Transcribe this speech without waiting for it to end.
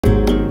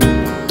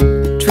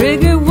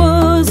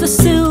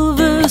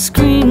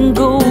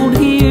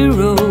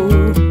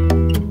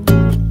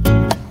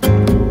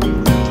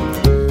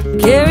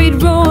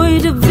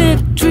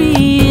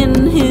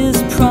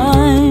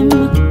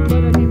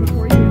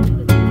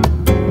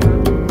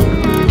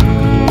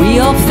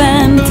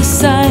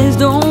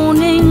fantasized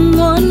owning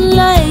one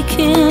like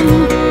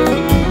him.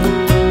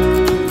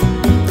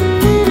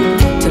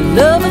 To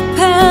love a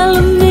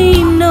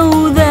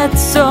Palomino,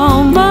 that's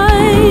all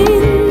mine.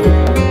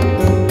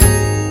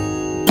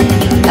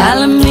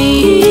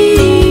 Palomino,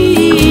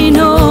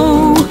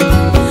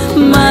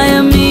 my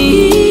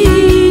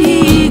amigo.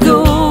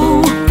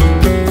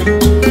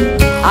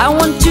 I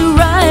want to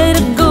ride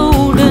a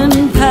golden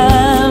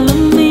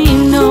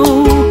Palomino.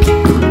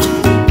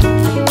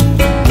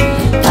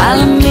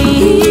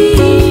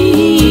 Palomino,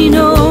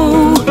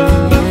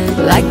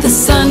 like the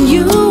sun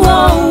you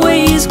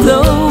always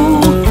glow.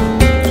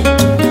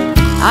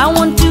 I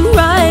want to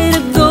ride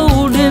a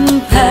golden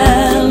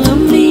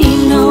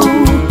Palomino.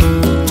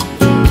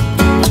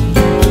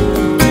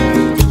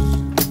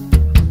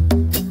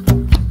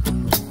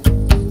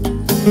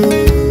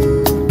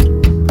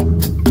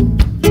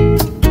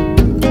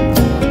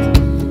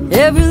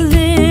 Every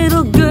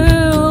little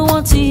girl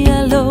wants a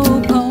yellow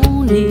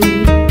pony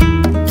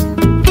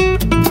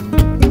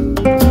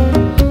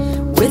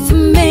with a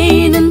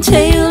mane and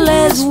tail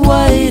as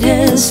white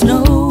as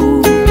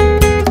snow.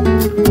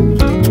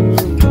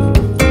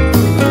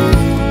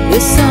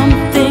 There's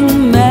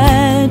something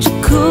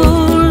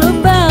magical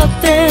about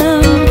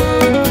them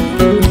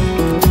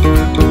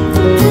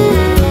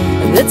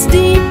that's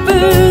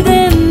deeper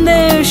than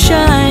their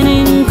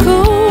shining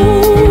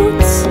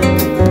coats.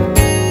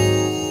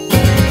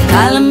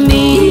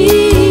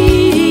 Palomino,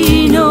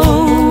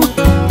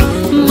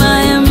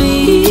 my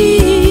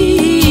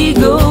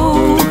amigo.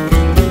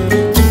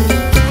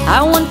 I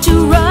want to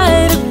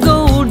ride a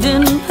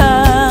golden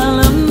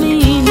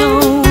Palomino.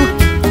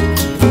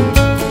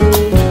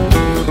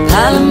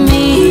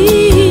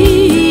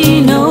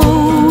 Palomino,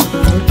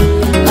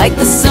 like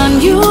the sun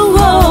you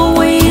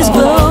always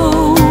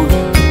glow.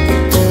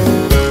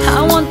 I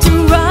want to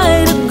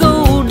ride a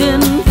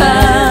golden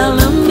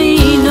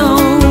Palomino.